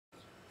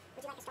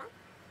straw?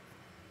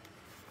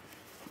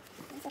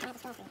 Let's see if I have a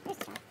straw for you. There's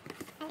the straw.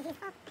 Oh,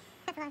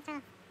 that's a long straw.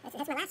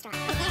 That's my last straw.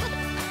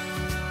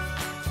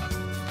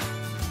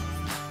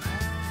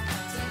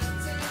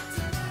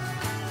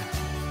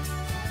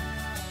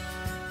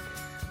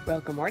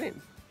 Well, good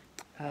morning.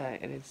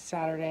 It is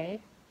Saturday,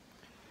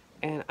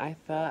 and I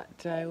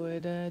thought I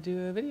would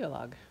do a video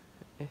log.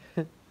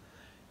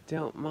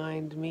 Don't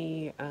mind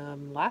me.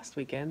 Last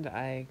weekend,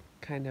 I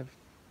kind of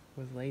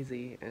was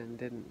lazy and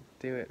didn't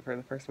do it for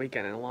the first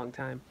weekend in a long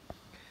time.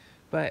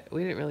 But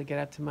we didn't really get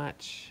up to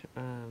much.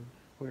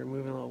 We were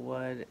moving a little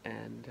wood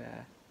and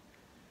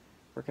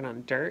working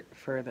on dirt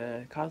for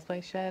the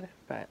cosplay shed.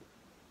 But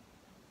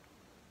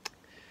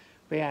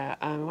yeah,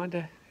 I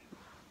wanted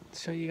to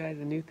show you guys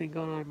a new thing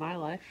going on in my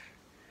life,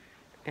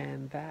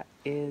 and that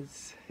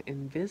is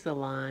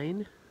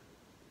Invisalign.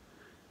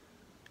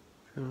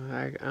 So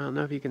I don't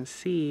know if you can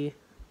see,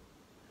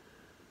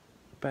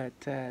 but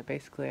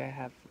basically I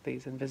have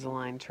these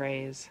Invisalign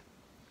trays.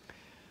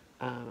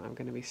 I'm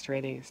going to be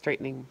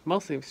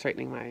mostly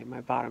straightening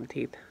my bottom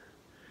teeth.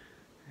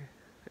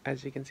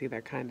 As you can see,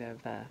 they're kind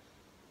of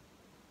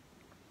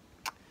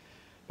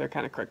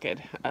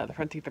crooked. The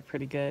front teeth are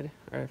pretty good,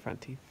 or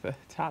the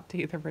top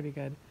teeth are pretty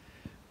good.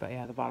 But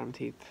yeah, the bottom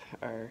teeth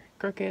are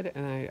crooked,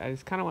 and I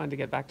just kind of wanted to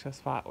get back to a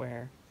spot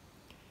where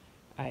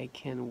I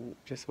can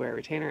just wear a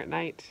retainer at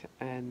night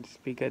and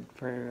be good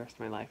for the rest of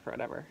my life or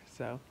whatever.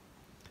 So,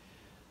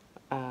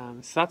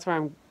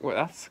 so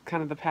that's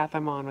kind of the path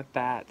I'm on with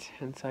that.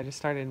 And so I just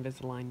started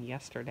Invisalign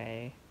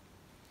yesterday,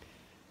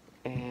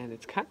 and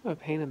it's kind of a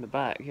pain in the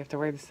butt. You have to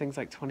wear these things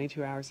like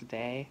 22 hours a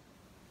day,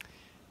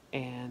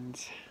 and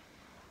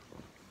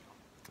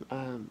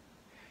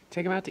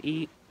take them out to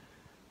eat.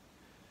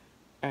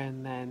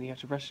 And then you have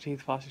to brush your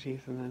teeth, floss your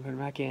teeth, and then put them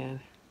back in.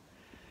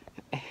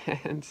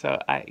 And so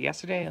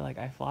yesterday,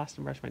 I flossed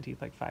and brushed my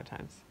teeth like 5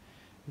 times.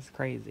 It's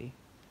crazy.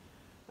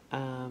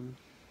 And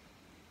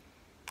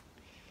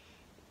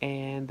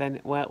then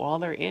while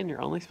they're in,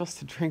 you're only supposed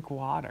to drink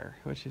water,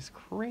 which is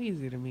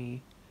crazy to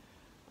me.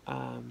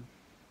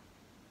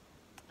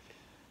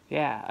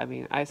 Yeah, I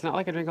mean, it's not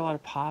like I drink a lot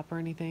of pop or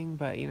anything,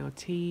 but, you know,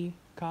 tea,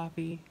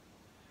 coffee.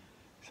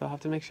 So I'll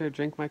have to make sure to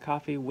drink my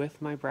coffee with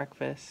my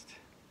breakfast.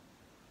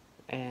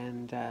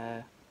 And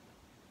yeah,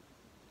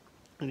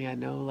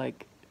 no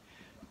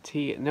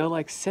tea,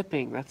 no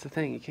sipping. That's the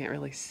thing. You can't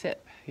really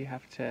sip. You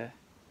have to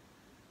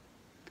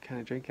kind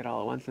of drink it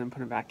all at once and then put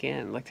them back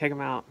in. Take them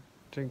out,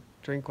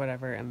 drink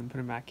whatever, and then put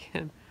them back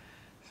in.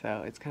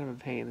 So it's kind of a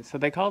pain. So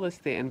they call this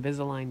the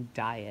Invisalign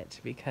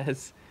diet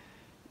because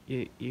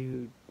you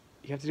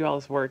have to do all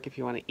this work if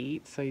you want to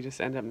eat. So you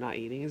just end up not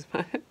eating as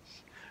much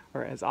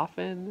or as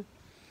often.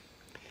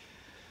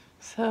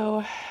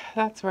 So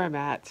that's where I'm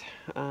at.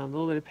 A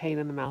little bit of pain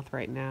in the mouth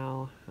right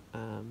now.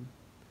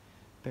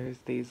 There's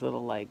these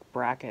little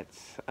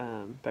brackets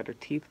that are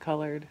teeth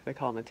colored. They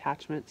call them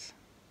attachments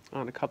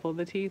on a couple of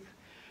the teeth,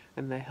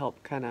 and they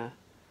help kind of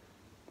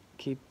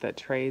keep the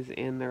trays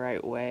in the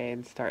right way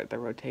and start the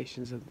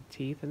rotations of the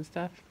teeth and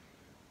stuff.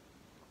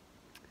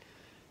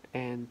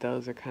 And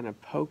those are kind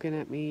of poking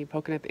at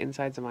the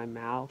insides of my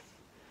mouth,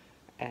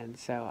 and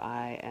so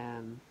I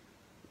am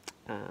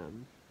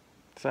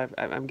So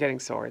I'm getting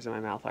sores in my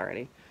mouth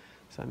already.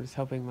 So I'm just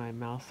hoping my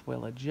mouth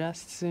will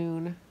adjust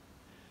soon,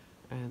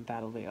 and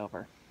that'll be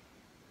over.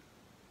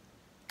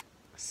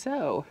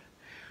 So,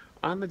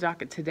 on the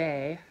docket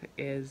today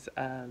is,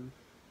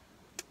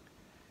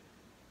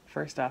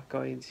 first off,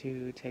 going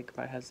to take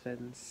my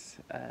husband's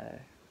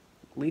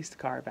leased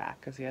car back,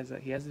 because he has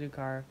a new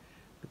car.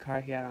 The car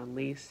he had on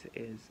lease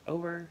is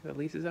over. The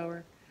lease is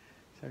over.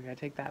 So we're going to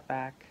take that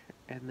back,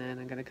 and then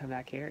I'm going to come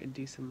back here and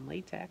do some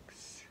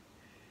latex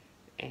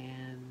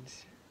and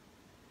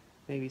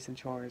maybe some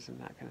chores and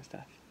that kind of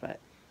stuff. But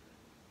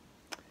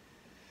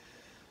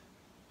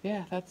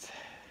yeah, that's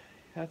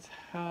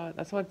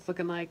what it's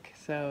looking like.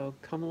 So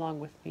come along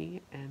with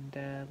me and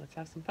let's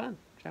have some fun,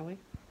 shall we?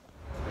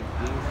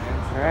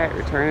 All right,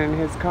 returning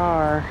his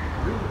car.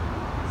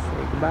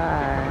 Say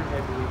goodbye.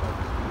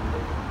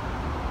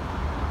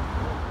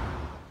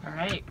 All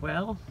right,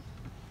 well,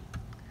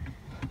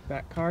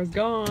 that car's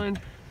gone.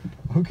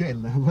 Okay,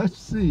 now let's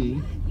see.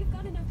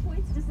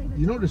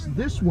 You notice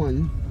this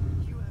one,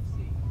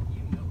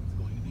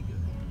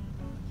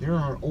 there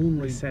are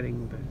only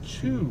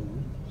 2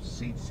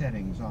 seat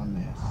settings on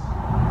this.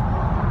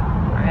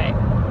 Alright,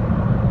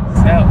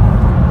 so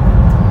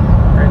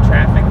we're in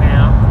traffic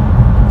now.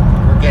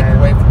 We're getting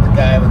away from the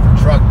guy with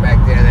the truck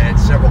back there that had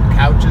several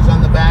couches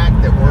on the back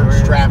that weren't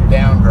strapped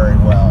down very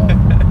well.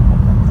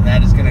 And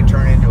that is going to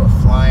turn into a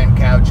flying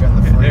couch on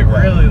the freeway. It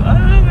really,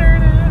 oh, there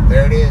it is.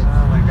 There it is.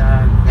 Oh my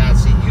god. Now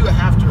see, you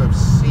have to have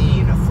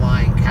seen a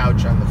flying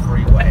couch on the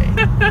freeway.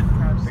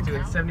 It's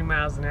doing 70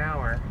 miles an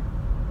hour.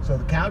 So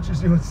the couch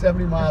is doing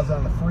 70 miles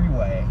on the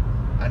freeway.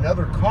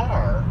 Another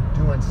car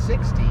doing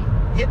 60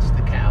 hits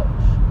the couch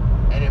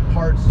and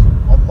imparts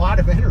a lot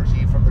of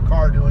energy from the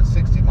car doing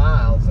 60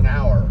 miles an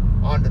hour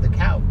onto the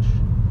couch.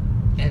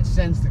 and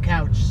sends the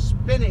couch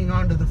spinning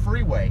onto the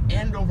freeway,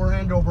 end over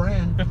end over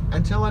end,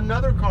 until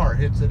another car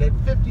hits it at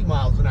 50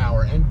 miles an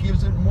hour and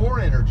gives it more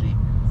energy,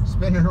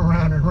 spinning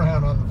around and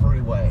around on the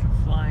freeway.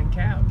 Flying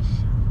couch.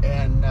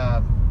 And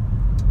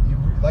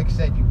like I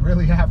said, you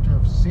really have to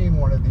have seen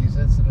one of these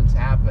incidents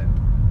happen.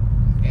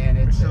 And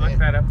it's we should look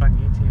that up on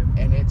YouTube.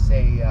 And it's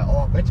a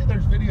I bet you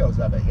there's videos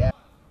of it. Yeah.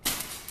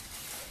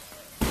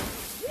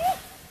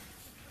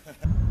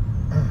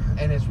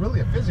 And it's really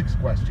a physics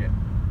question.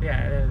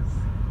 Yeah, it is.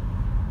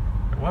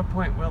 At what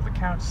point will the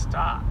couch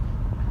stop?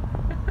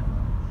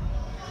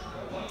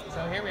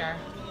 So here we are.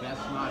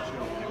 Best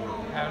nacho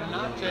ever. Having a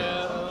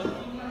nacho.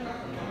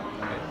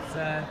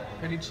 It's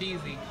pretty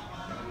cheesy.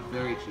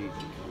 Very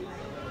cheesy.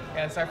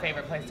 Yeah, it's our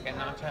favorite place to get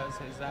nachos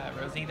is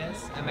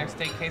Rosita's, and their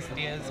steak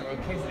quesadillas, or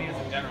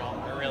quesadillas in general,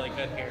 are really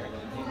good here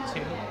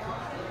too.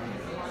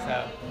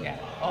 So yeah,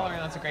 all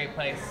around it's a great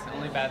place. The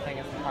only bad thing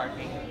is the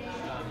parking.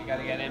 You got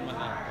to get in when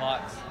the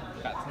lots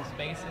got some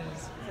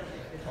spaces,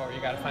 or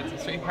you got to find some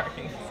street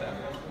parking. So,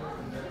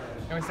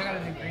 and we still got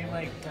to do green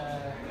lake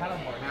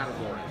paddleboarding.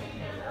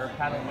 Or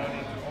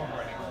paddleboarding or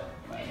boarding.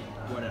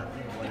 Whatever.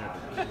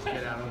 Just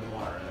get out on the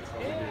water. That's what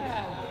we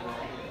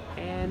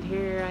do. And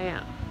here I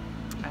am.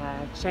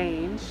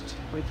 Changed.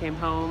 We came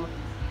home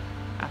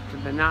after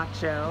the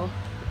nacho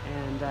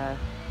and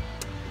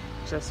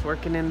just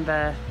working in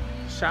the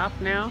shop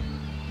now.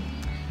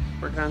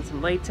 Working on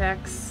some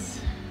latex.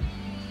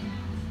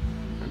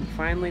 I'm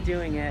finally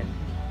doing it.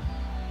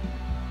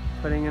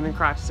 Putting in a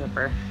crotch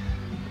zipper.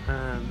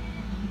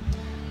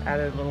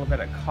 Added a little bit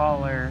of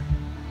collar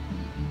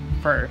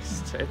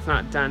first. It's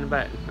not done,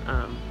 but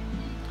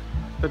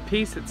the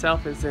piece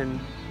itself is in,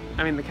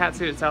 I mean the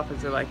catsuit itself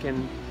is like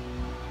in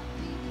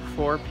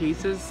 4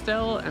 pieces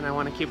still, and I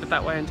want to keep it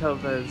that way until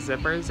the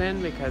zipper's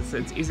in, because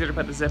it's easier to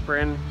put the zipper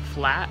in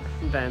flat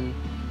than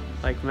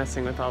like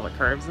messing with all the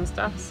curves and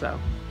stuff. So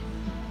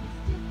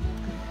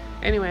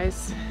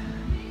anyways,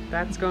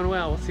 that's going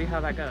well. We'll see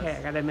how that goes. Okay,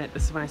 I gotta admit,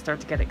 this is when I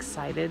start to get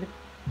excited,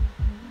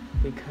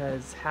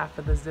 because half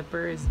of the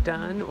zipper is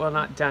done. Well,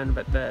 not done,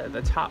 but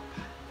the top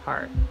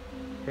part.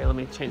 Here, let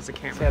me change the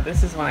camera. So yeah,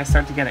 this is when I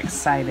start to get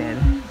excited.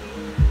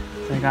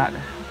 So I got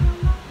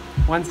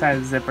one side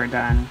of the zipper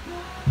done.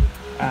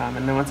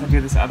 And then once I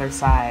do this other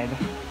side,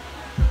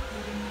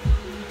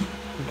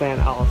 then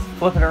I'll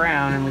flip it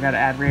around, and we gotta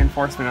add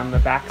reinforcement on the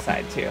back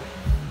side too.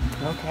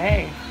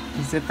 Okay,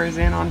 the zipper's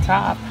in on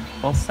top,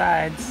 both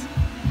sides.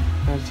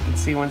 As you can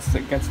see, once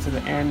it gets to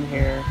the end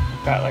here,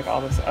 I've got like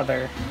all this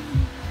other,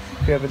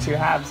 the other 2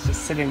 halves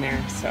just sitting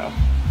there, so I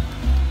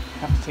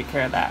have to take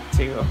care of that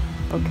too.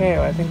 Okay,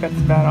 well I think that's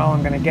about all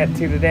I'm gonna get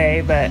to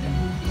today, but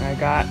I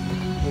got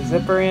the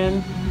zipper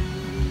in,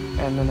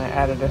 and then I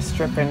added a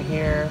strip in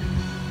here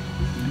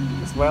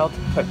as well to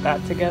put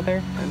that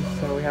together. And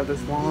so we have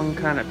this long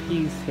kind of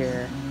piece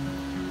here.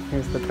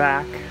 Here's the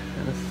back,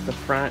 and this is the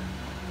front,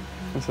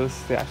 and so this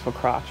is the actual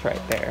crotch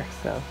right there.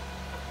 So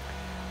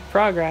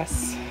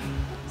progress.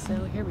 So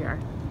here we are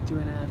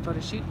doing a photo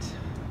shoot,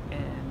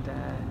 and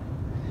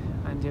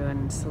I'm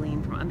doing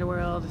Seline from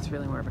Underworld. It's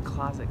really more of a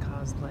closet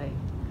cosplay,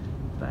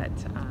 but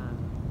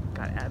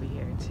got Abby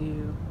here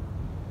too,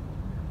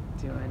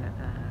 doing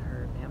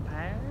her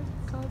vampire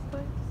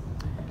cosplay.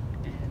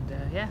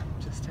 And yeah,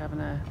 just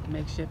having a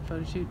makeshift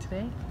photo shoot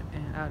today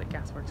and out at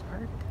Gasworks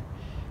Park,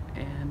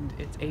 and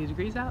it's 80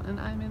 degrees out and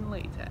I'm in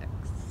latex.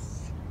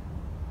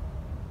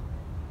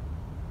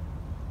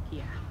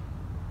 Yeah,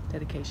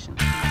 dedication.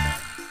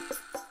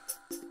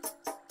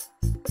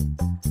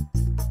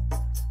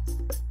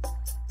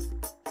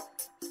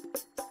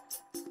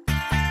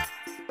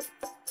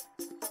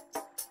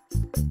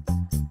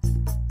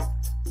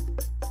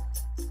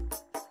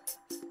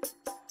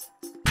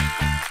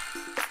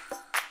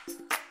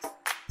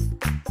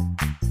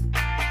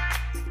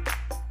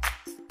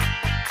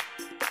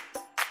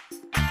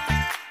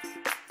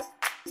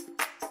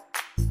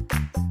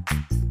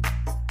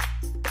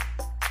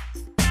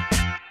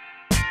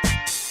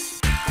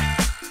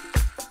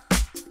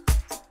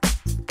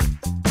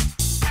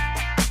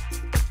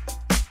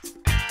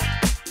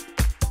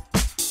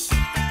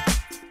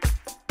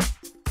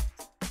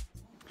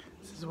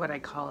 What I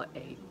call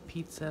a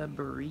pizza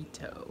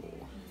burrito.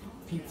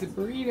 Pizza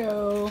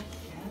burrito.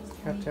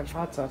 Have to have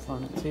hot sauce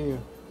on it too.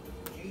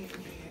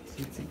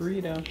 Pizza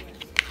burrito.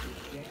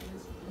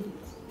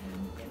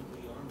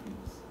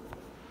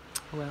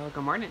 Well,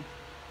 good morning.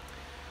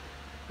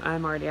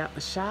 I'm already out in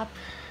the shop,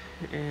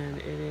 and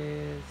it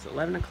is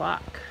 11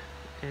 o'clock.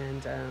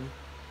 And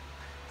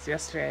so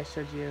yesterday I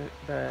showed you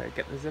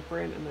getting the zipper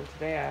in, and then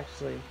today I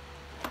actually,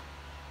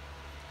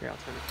 here, I'll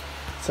turn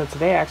it. So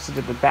today I actually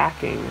did the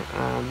backing.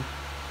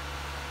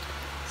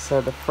 So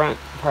the front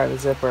part of the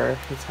zipper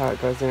is how it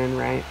goes in,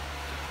 right?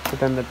 But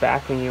then the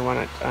backing, you want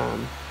it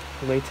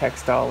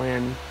latexed all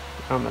in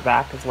on the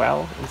back as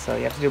well, and so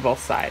you have to do both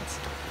sides.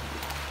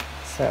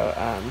 So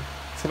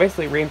so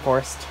basically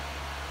reinforced.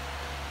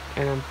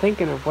 And I'm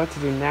thinking of what to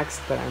do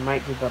next, but I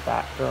might do the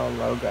Batgirl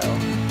logo.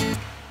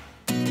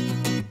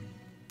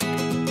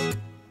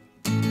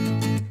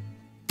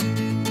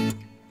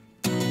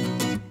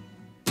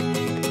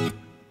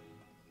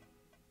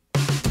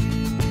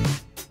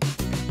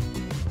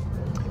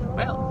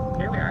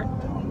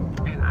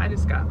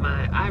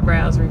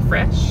 eyebrows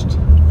refreshed.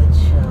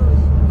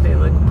 They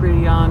look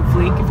pretty on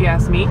fleek if you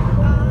ask me. And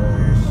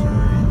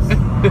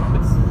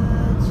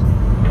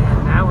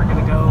now we're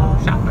gonna go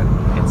shopping.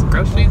 Get some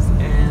groceries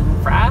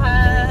and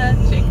fried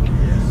chicken.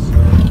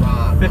 Yes,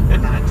 Rob, we're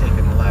not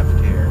taking a left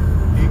here.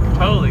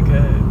 Totally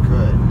good.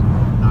 Good.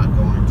 Not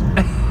going to.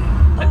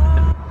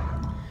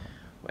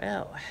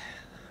 Well,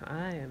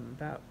 I am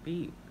about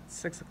beat. It's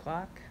 6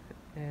 o'clock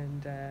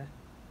and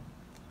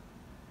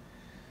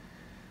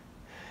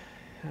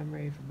I'm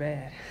ready for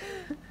bed.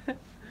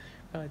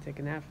 Probably take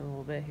a nap in a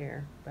little bit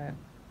here, but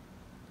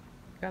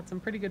got some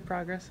pretty good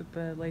progress with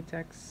the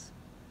latex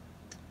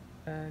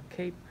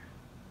cape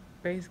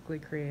basically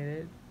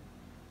created,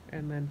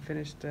 and then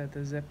finished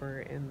the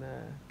zipper in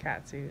the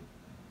cat suit.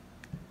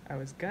 I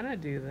was gonna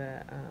do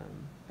the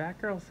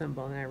Batgirl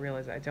symbol, and I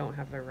realized I don't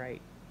have the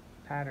right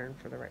pattern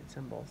for the right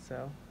symbol,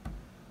 so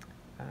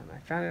I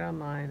found it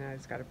online, and I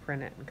just got to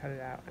print it and cut it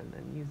out and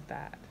then use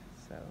that.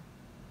 So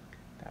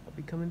that will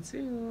be coming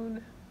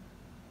soon.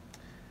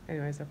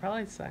 Anyways, I'll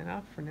probably sign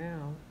off for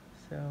now.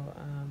 So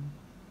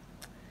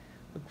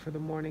look for the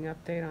morning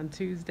update on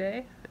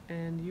Tuesday,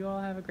 and you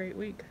all have a great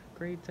week.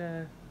 Great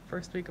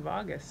first week of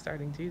August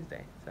starting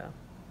Tuesday. So,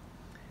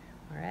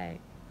 all right,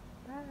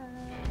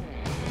 bye.